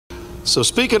So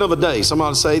speaking of a day,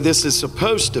 somebody say this is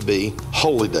supposed to be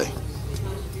holy day,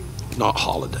 not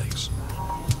holidays.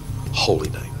 Holy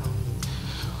day.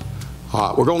 All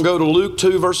right, we're going to go to Luke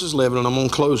 2 verses 11, and I'm going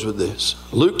to close with this.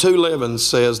 Luke 2:11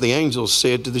 says, the angels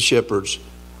said to the shepherds,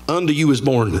 unto you is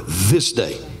born this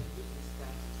day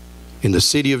in the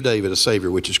city of David a Savior,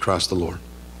 which is Christ the Lord.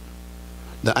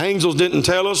 The angels didn't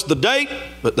tell us the date,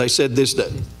 but they said this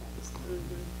day.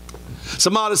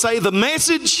 Somebody say the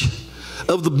message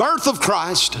of the birth of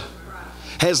Christ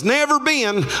has never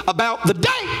been about the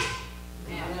date,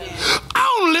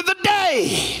 only the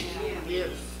day.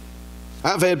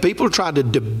 I've had people try to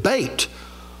debate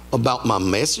about my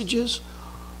messages,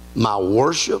 my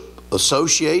worship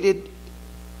associated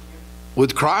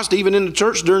with Christ, even in the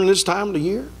church during this time of the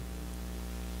year.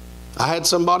 I had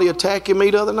somebody attacking me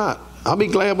the other night. I'll be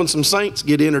glad when some saints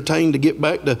get entertained to get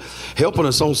back to helping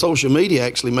us on social media,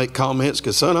 actually make comments,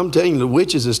 because son, I'm telling you, the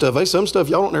witches and stuff, hey, some stuff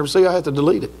y'all don't ever see, I have to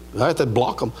delete it. I have to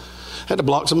block them. I had to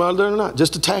block somebody the other night,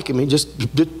 just attacking me,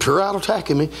 just pure out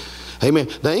attacking me. Amen.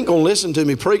 They ain't going to listen to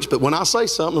me preach, but when I say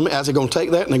something, they're going to take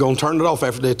that and they're going to turn it off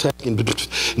after they attack, and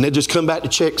they just come back to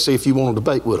check, see if you want to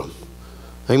debate with them.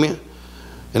 Amen.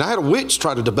 And I had a witch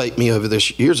try to debate me over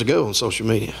this years ago on social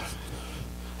media.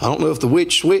 I don't know if the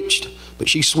witch switched, but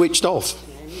she switched off.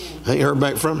 I ain't heard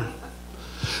back from her.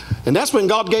 And that's when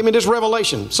God gave me this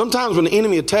revelation. Sometimes when the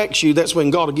enemy attacks you, that's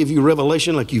when God will give you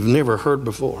revelation like you've never heard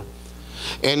before.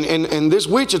 And this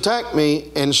witch attacked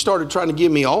me and started trying to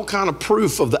give me all kind of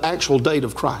proof of the actual date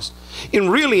of Christ.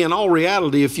 And really, in all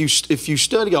reality, if you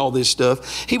study all this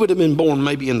stuff, he would have been born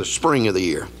maybe in the spring of the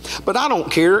year. But I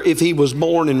don't care if he was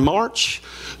born in March,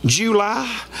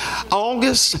 July,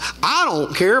 August. I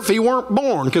don't care if he weren't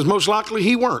born, because most likely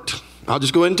he weren't. I'll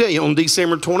just go ahead and tell you, on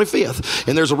December 25th.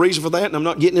 And there's a reason for that, and I'm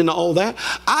not getting into all that.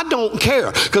 I don't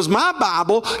care, because my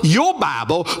Bible, your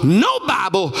Bible, no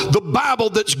Bible, the Bible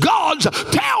that's God's,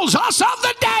 tells us of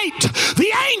the date.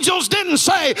 The angels didn't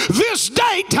say this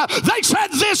date. They said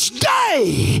this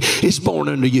day is born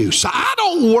unto you. So I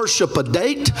don't worship a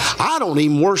date. I don't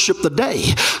even worship the day.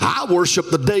 I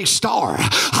worship the day star.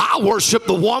 I worship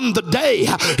the one, the day,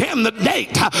 and the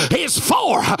date is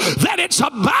for, that it's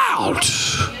about.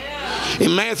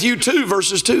 In Matthew 2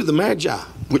 verses 2, the Magi,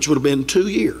 which would have been 2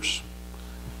 years.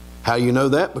 How you know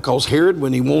that? Because Herod,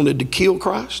 when he wanted to kill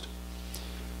Christ,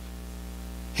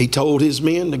 he told his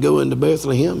men to go into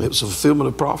Bethlehem. It was a fulfillment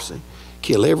of prophecy.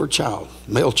 Kill every child,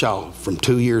 male child, from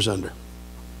 2 years under.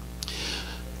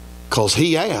 Because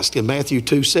he asked in Matthew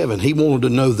 2:7, he wanted to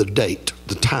know the date,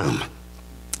 the time,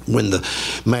 when the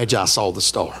Magi saw the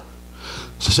star.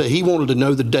 So he wanted to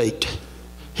know the date.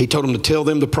 He told them to tell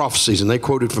them the prophecies, and they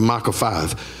quoted from Micah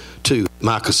 5:2.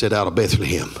 Micah said, out of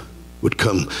Bethlehem would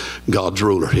come God's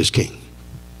ruler, his king.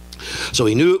 So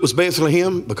he knew it was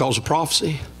Bethlehem because of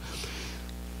prophecy.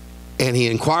 And he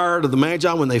inquired of the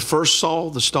Magi when they first saw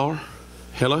the star.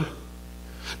 Hello?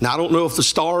 Now, I don't know if the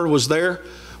star was there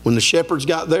when the shepherds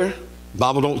got there. The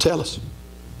Bible don't tell us.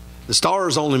 The star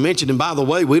is only mentioned, and by the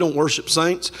way, we don't worship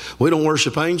saints. We don't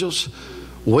worship angels.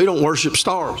 We don't worship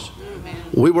stars.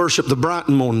 We worship the bright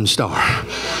and morning star.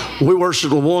 We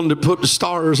worship the one that put the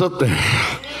stars up there.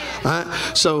 Right?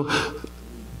 So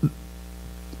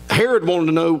Herod wanted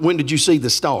to know, when did you see the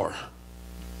star?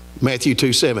 Matthew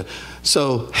 2:7.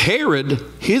 So Herod,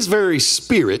 his very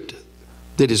spirit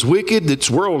that is wicked, that's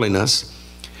worldliness,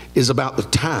 is about the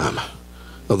time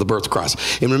of the birth of Christ.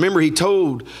 And remember, he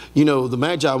told, the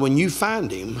Magi, when you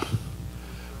find him,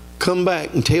 come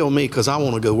back and tell me, because I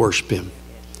want to go worship him.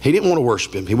 He didn't want to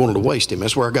worship him. He wanted to waste him.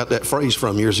 That's where I got that phrase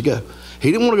from years ago.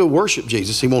 He didn't want to go worship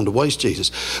Jesus. He wanted to waste Jesus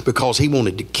because he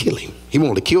wanted to kill him. He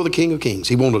wanted to kill the King of Kings.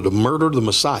 He wanted to murder the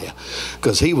Messiah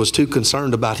because he was too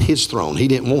concerned about his throne. He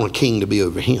didn't want a king to be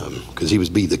over him because he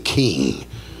would be the king,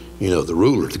 the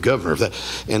ruler, the governor of that.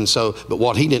 And so, but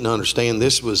what he didn't understand,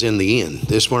 this was in the end.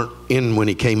 This weren't in when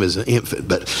he came as an infant.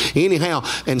 But anyhow,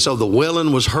 and so the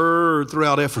wailing was heard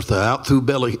throughout Ephrathah, out through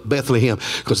Bethlehem,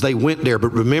 because they went there.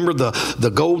 But remember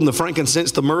the gold and the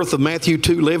frankincense, the myrrh of Matthew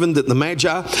 2:11 that the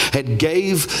Magi had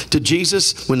gave to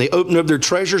Jesus when they opened up their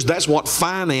treasures. That's what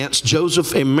financed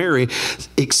Joseph and Mary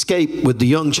escape with the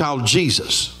young child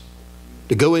Jesus.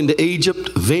 To go into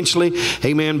Egypt, eventually,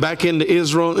 amen, back into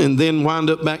Israel, and then wind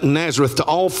up back in Nazareth to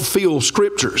all fulfill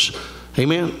scriptures.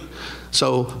 Amen.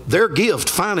 So their gift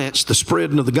financed the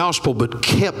spreading of the gospel, but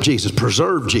kept Jesus,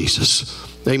 preserved Jesus.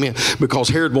 Amen. Because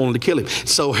Herod wanted to kill him.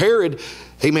 So Herod,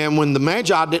 amen, when the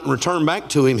Magi didn't return back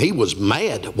to him, he was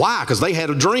mad. Why? Because they had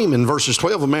a dream in verses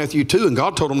 12 of Matthew 2, and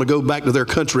God told them to go back to their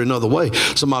country another way.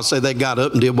 Somebody say they got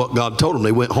up and did what God told them.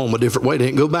 They went home a different way. They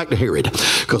didn't go back to Herod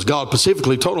because God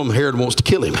specifically told them Herod wants to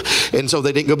kill him. And so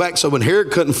they didn't go back. So when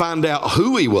Herod couldn't find out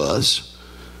who he was,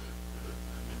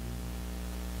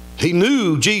 he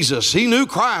knew Jesus. He knew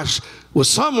Christ was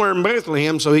somewhere in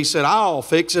Bethlehem, so he said, I'll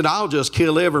fix it. I'll just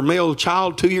kill every male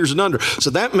child 2 years and under. So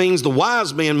that means the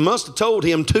wise men must have told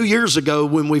him 2 years ago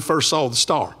when we first saw the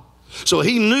star. So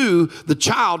he knew the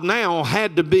child now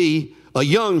had to be a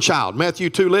young child. Matthew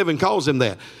 2:11 calls him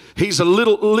that. He's at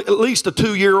least a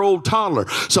 2-year-old toddler.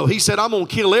 So he said, I'm going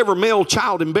to kill every male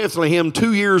child in Bethlehem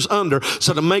 2 years under,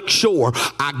 so to make sure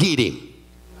I get him.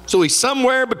 So he's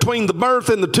somewhere between the birth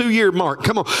and the 2-year mark.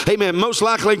 Come on. Amen. Most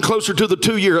likely closer to the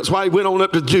 2 year. That's why he went on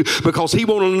up to the 2, because he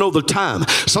wanted to know the time.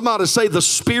 Somebody say the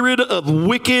spirit of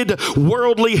wicked,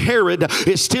 worldly Herod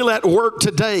is still at work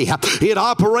today. It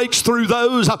operates through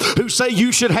those who say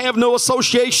you should have no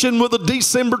association with the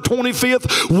December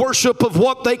 25th worship of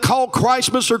what they call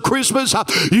Christmas or Christmas.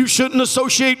 You shouldn't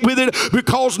associate with it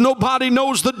because nobody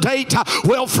knows the date.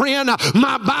 Well, friend,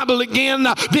 my Bible again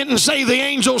didn't say the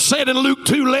angel said in Luke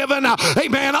 2:11,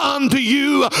 amen, unto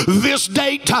you this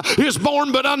date is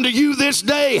born, but unto you this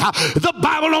day. The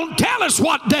Bible don't tell us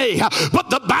what day, but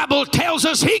the Bible tells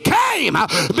us he came.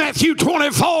 Matthew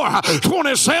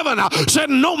 24:27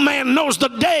 said, no man knows the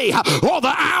day or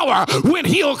the hour when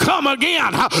he'll come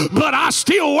again, but I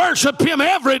still worship him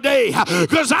every day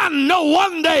because I know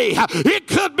one day, it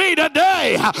could be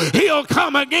today, he'll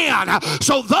come again.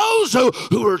 So those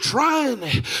who are trying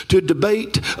to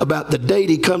debate about the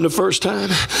date he come the first time,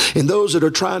 and those that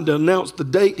are trying to announce the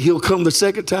date he'll come the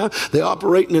second time, they're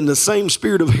operating in the same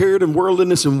spirit of Herod and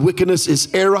worldliness and wickedness.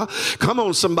 It's error. Come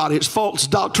on, somebody. It's false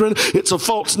doctrine. It's a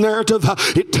false narrative.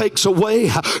 It takes away.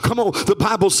 Come on. The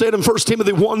Bible said in 1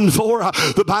 Timothy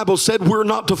 1:4, the Bible said we're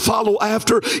not to follow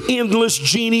after endless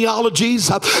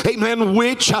genealogies, amen,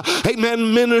 which,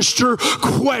 amen, minister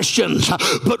questions,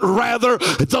 but rather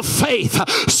the faith.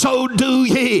 So do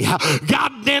ye.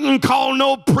 God didn't call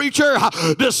no preacher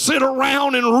to sit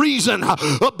around and reason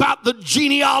about the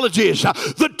genealogies,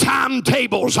 the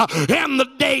timetables, and the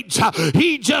dates.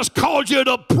 He just called you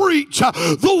to preach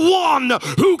the one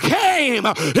who came,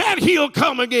 and he'll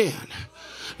come again.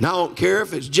 Now, I don't care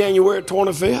if it's January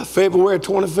 25th, February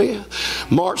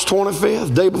 25th, March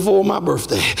 25th, day before my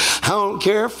birthday. I don't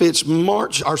care if it's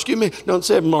March, or excuse me, don't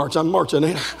say March, I'm marching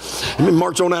in. Let me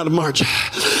march on out of March.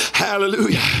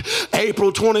 Hallelujah.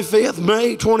 April 25th,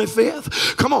 May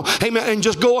 25th. Come on, amen, and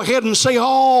just go ahead and say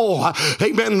all,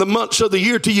 amen, the months of the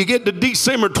year till you get to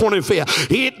December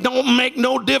 25th. It don't make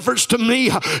no difference to me,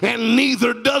 and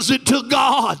neither does it to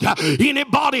God.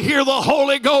 Anybody hear the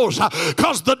Holy Ghost?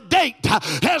 Because the date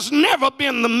has never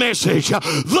been the message.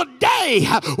 The day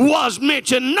was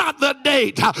mentioned, not the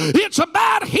date. It's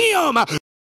about him,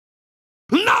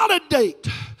 not a date.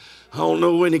 I don't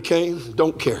know when he came.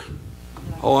 Don't care.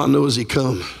 All I know is he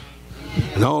come.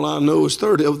 And all I know is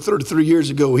 33 years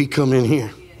ago he come in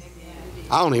here.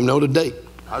 I don't even know the date.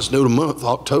 I just know the month,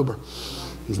 October.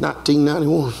 It's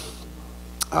 1991.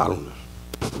 I don't know.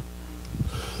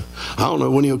 I don't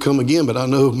know when he'll come again, but I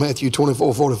know Matthew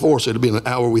 24:44 said it'll be in an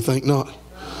hour we think not.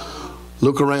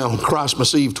 Look around,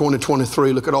 Christmas Eve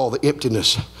 2023, look at all the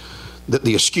emptiness that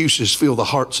the excuses fill the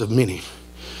hearts of many.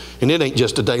 And it ain't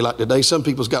just a day like today. Some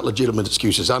people's got legitimate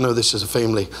excuses. I know this is a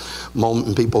family moment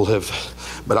and people have,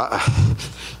 but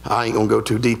I ain't gonna go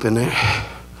too deep in there.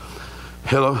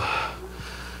 Hello?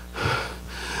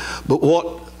 But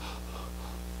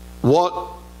what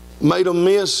made them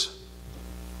miss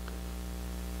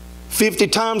 50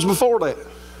 times before that?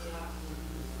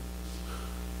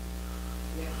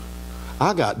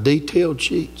 I got detailed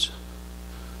sheets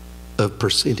of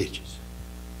percentages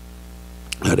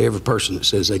out of every person that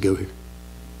says they go here.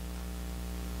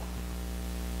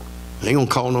 I ain't gonna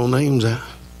call no names out.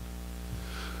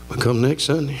 But come next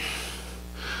Sunday,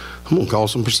 I'm gonna call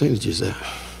some percentages out.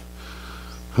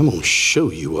 I'm gonna show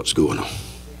you what's going on.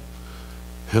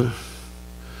 Hello?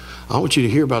 I want you to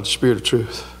hear about the Spirit of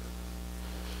truth.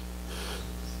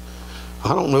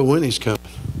 I don't know when he's coming.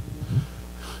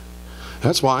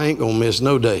 That's why I ain't gonna miss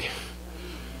no day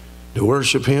to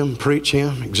worship him, preach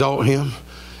him, exalt him,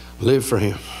 live for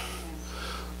him.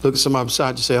 Look at somebody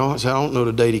beside you, say, oh, I don't know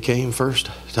the date he came first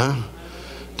time.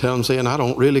 Tell him, saying, I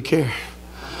don't really care.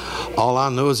 All I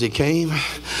know is he came,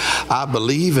 I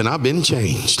believe, and I've been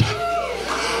changed.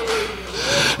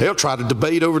 They'll try to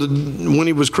debate over when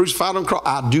he was crucified on the cross.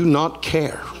 I do not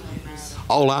care.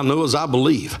 All I know is I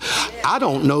believe. I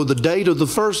don't know the date of the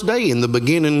first day. In the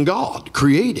beginning, God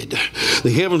created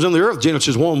the heavens and the earth,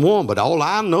 Genesis 1:1. But all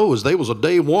I know is there was a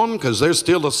day one, because there's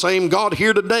still the same God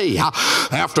here today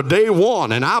after day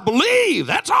one. And I believe.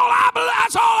 That's all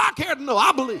I care to know.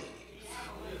 I believe.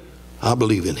 I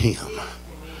believe in him.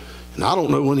 And I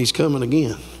don't know when he's coming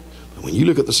again. But when you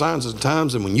look at the signs of the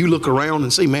times, and when you look around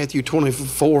and see Matthew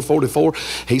 24:44,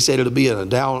 he said it'll be in a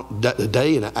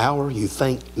day and an hour you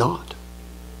think not.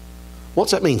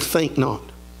 What's that mean, think not?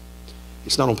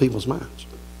 It's not on people's minds.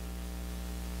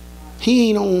 He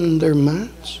ain't on their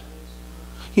minds.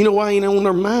 You know why he ain't on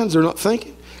their minds? They're not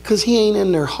thinking. Because he ain't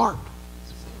in their heart.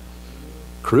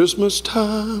 Christmas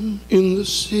time in the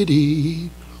city,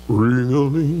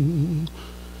 ring-a-ling,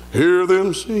 hear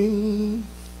them sing.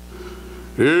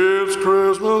 It's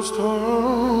Christmas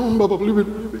time. Blah, blah, blah, blah,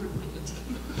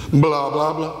 blah,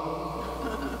 blah, blah.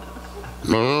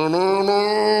 No, no,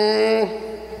 no.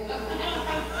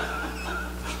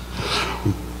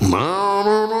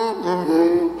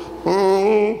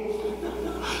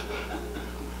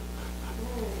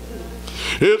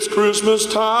 It's Christmas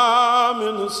time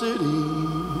in the city.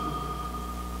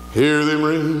 Hear them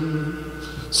ring.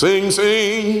 Sing,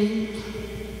 sing.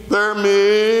 They're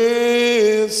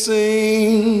missing.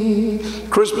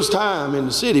 Christmas time in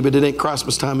the city, but it ain't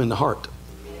Christmas time in the heart.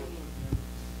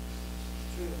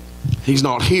 He's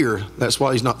not here. That's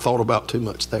why he's not thought about too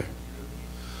much there.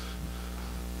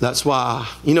 That's why,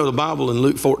 you know, the Bible in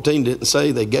Luke 14 didn't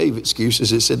say they gave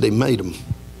excuses. It said they made them.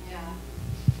 Yeah.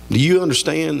 Do you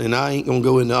understand? And I ain't going to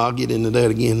go into, I'll get into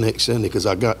that again next Sunday because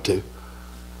I got to.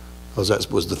 Because that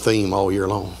was the theme all year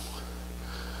long.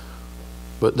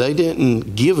 But they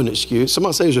didn't give an excuse.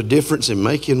 Somebody says there's a difference in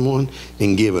making one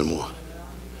and giving one.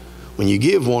 When you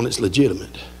give one, it's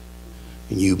legitimate.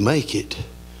 When you make it,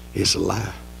 it's a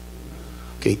lie.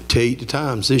 Can't tell you the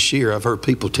times this year I've heard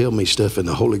people tell me stuff and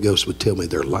the Holy Ghost would tell me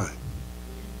they're lying.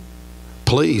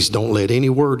 Please don't let any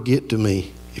word get to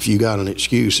me if you got an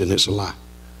excuse and it's a lie,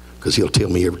 because he'll tell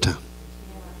me every time.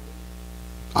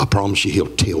 I promise you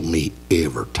he'll tell me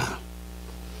every time.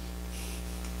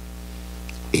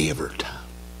 Every time.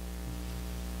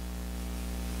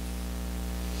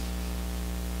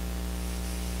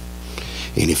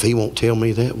 And if he won't tell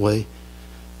me that way,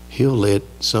 he'll let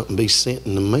something be sent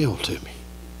in the mail to me.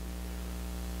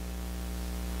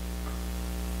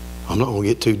 I'm not going to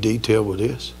get too detailed with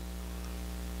this,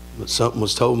 but something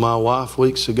was told my wife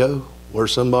weeks ago where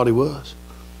somebody was.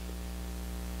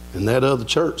 And that other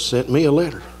church sent me a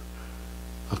letter,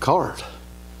 a card,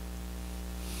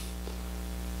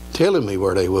 telling me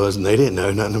where they was, and they didn't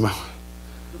know nothing about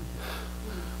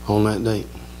it on that date.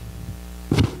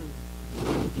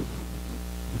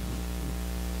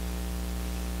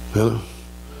 Well,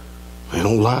 they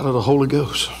don't lie to the Holy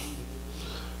Ghost.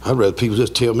 I'd rather people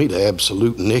just tell me the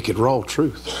absolute naked raw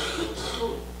truth.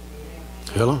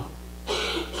 Hello?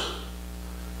 Because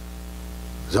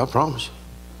I promise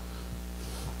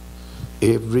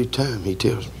you, every time he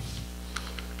tells me,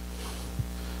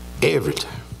 every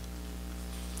time.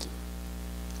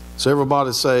 So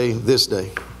everybody say this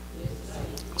day.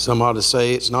 Somebody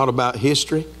say it's not about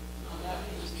history.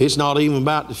 It's not even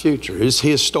about the future. It's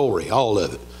his story, all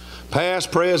of it.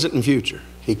 Past, present, and future.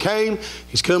 He came,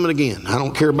 he's coming again. I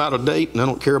don't care about a date and I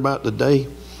don't care about the day.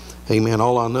 Amen.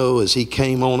 All I know is he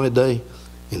came on that day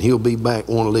and he'll be back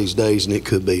one of these days, and it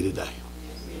could be today.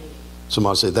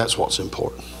 Somebody said that's what's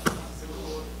important.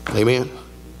 Amen.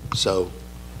 So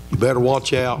you better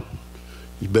watch out.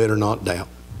 You better not doubt.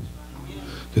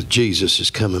 Because Jesus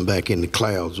is coming back in the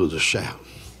clouds with a shout.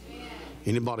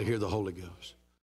 Anybody hear the Holy Ghost?